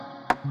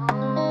Hi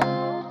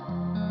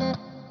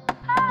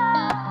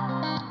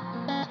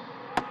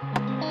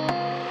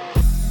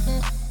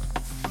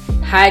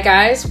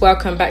guys,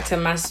 welcome back to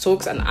Maz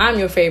Talks, and I'm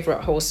your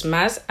favourite host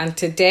Maz, and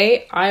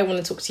today I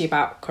want to talk to you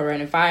about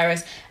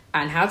coronavirus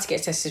and how to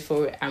get tested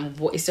for it and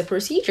what is the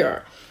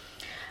procedure.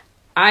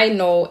 I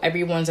know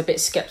everyone's a bit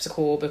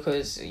skeptical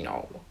because,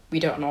 we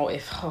don't know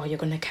if you're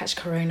going to catch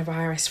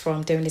coronavirus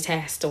from doing the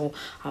test, or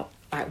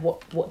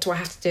what do I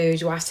have to do?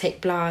 Do I have to take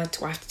blood?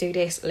 Do I have to do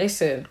this?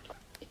 Listen,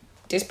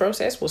 this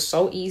process was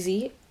so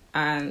easy,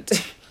 and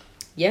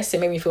yes, it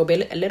made me feel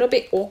a little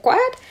bit awkward,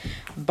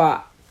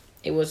 but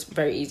it was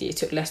very easy. It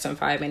took less than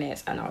 5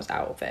 minutes and I was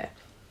out of there.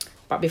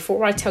 But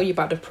before I tell you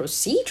about the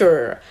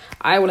procedure,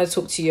 I want to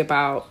talk to you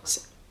about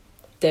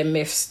the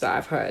myths that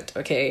I've heard,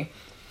 okay?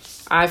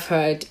 I've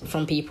heard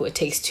from people it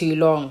takes too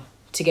long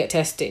to get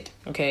tested,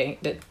 okay?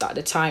 That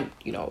the time,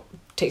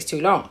 takes too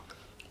long.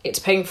 It's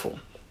painful.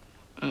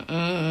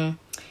 And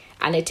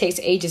it takes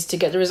ages to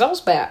get the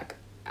results back.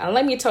 And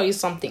let me tell you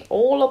something.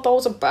 All of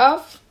those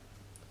above,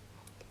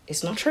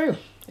 it's not true.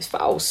 It's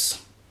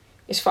false.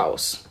 It's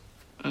false.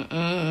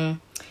 The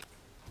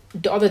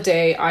other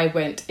day I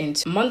went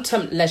into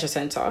Montem Leisure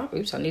Centre.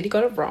 Oops, I nearly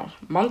got it wrong.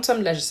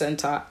 Montem Leisure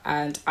Centre,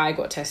 and I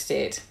got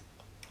tested.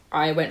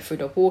 I went through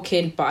the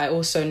walk-in, but I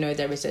also know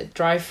there is a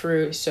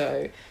drive-through,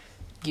 so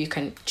you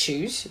can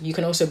choose. You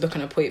can also book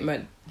an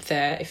appointment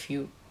there if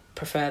you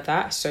prefer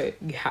that. So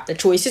the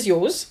choice is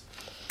yours.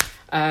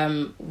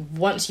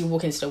 Once you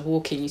walk into the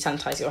walk-in, you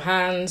sanitize your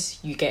hands.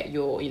 You get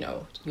your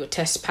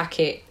test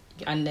packet,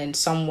 and then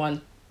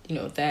someone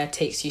there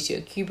takes you to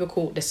a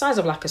cubicle the size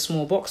of like a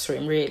small box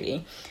room,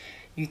 really.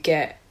 You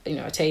get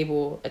a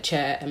table, a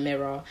chair, a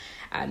mirror,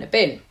 and a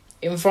bin.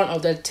 In front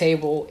of the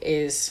table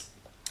is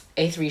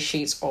A3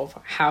 sheets of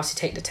how to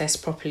take the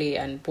test properly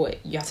and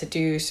what you have to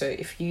do. So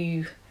if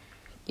you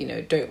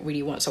don't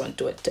really want someone to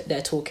do it,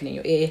 they're talking in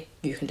your ear,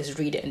 you can just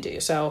read it and do it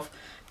yourself.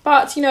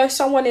 But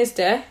someone is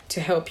there to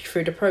help you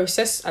through the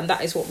process, and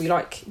that is what we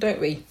like, don't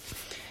we?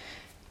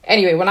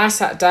 Anyway, when I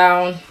sat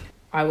down,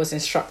 I was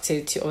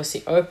instructed to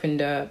obviously open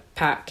the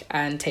pack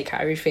and take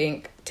out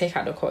everything, take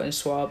out the cotton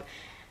swab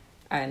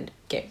and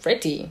get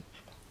ready.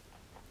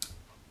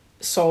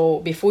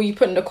 So before you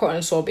put the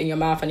cotton swab in your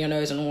mouth and your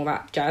nose and all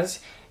that jazz,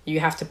 you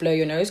have to blow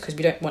your nose because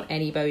we don't want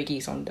any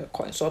bogies on the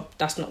cotton swab.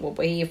 That's not what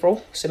we're here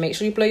for. So make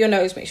sure you blow your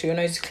nose, make sure your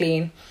nose is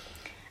clean.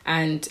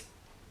 And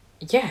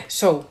yeah,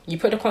 so you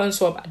put the cotton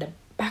swab at the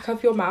back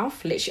of your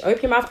mouth, literally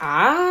open your mouth,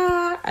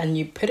 and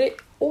you put it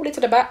all into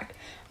the back,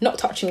 not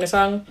touching the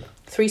tongue.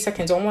 3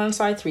 seconds on one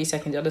side, 3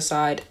 seconds on the other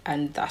side,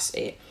 and that's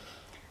it.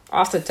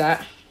 After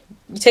that,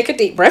 you take a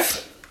deep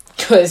breath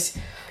because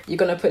you're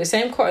going to put the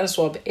same cotton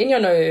swab in your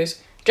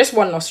nose, just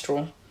one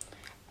nostril,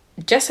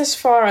 just as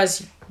far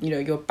as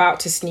you're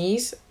about to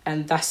sneeze,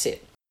 and that's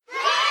it.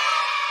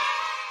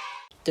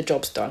 The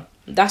job's done.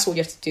 That's all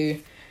you have to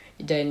do.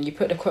 Then you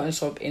put the cotton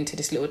swab into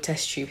this little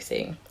test tube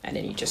thing, and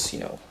then you just,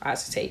 as I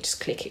say,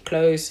 just click it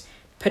close,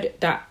 put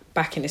that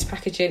back in this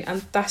packaging,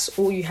 and that's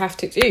all you have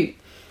to do.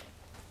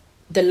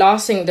 The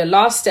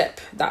last step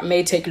that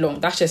may take long,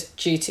 that's just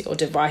duty or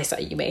device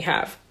that you may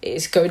have,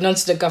 is going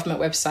onto the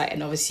government website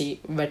and obviously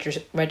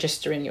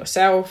registering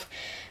yourself,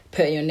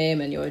 putting your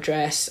name and your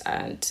address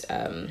and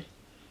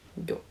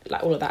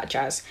all of that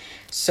jazz,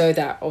 so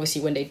that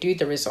obviously when they do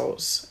the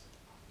results,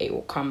 it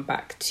will come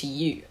back to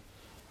you.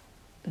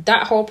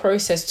 That whole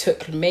process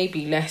took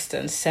maybe less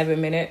than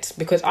 7 minutes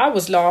because I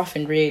was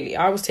laughing, really.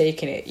 I was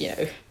taking it,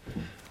 I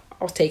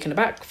was taken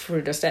aback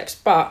through the steps,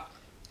 but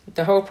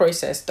the whole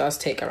process does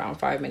take around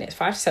 5 minutes,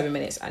 5 to 7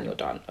 minutes, and you're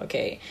done,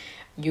 okay?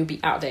 You'll be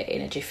out there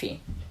in a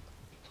jiffy.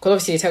 Because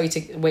obviously they tell you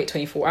to wait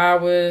 24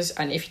 hours,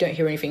 and if you don't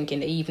hear anything in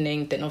the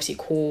evening, then obviously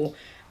call,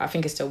 I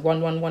think it's the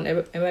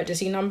 111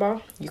 emergency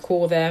number. You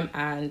call them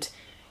and,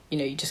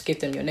 you just give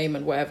them your name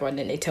and whatever, and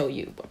then they tell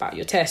you about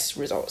your test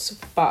results.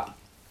 But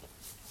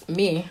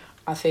me,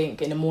 I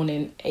think in the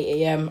morning,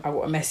 8 a.m, I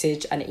got a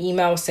message and an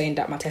email saying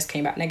that my test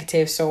came back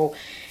negative, so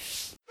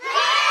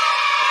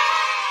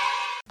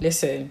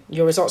listen,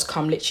 your results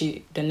come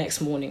literally the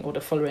next morning or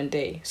the following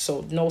day.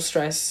 So no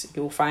stress,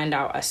 you'll find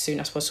out as soon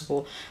as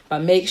possible.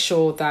 But make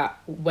sure that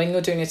when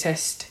you're doing a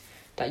test,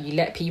 that you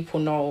let people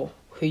know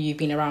who you've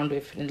been around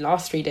with in the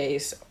last 3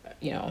 days,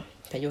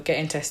 that you're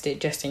getting tested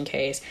just in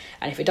case.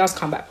 And if it does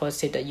come back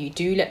positive, that you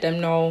do let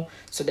them know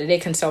so that they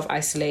can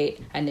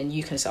self-isolate and then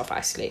you can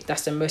self-isolate.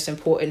 That's the most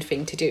important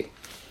thing to do.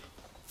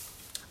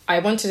 I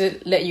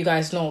wanted to let you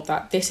guys know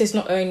that this is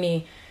not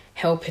only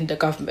helping the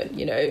government,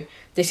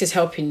 this is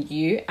helping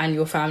you and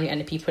your family and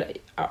the people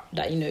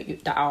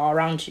that are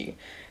around you.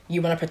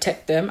 You want to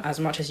protect them as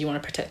much as you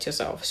want to protect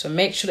yourself. So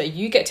make sure that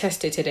you get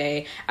tested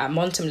today at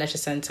Montem Leisure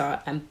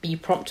Centre and be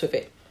prompt with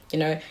it.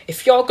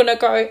 If you're gonna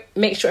go,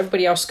 make sure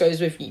everybody else goes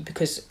with you,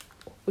 because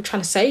we're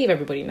trying to save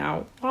everybody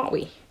now, aren't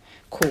we?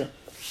 Cool.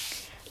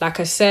 Like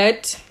I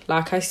said,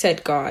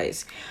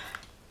 guys,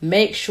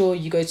 make sure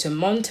you go to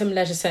Montem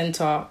Leisure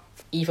Centre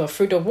either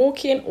through the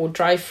walk-in or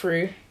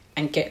drive-through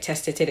and get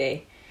tested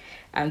today.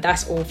 And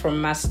that's all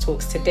from Maz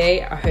Talks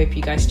today. I hope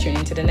you guys tune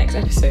into the next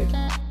episode.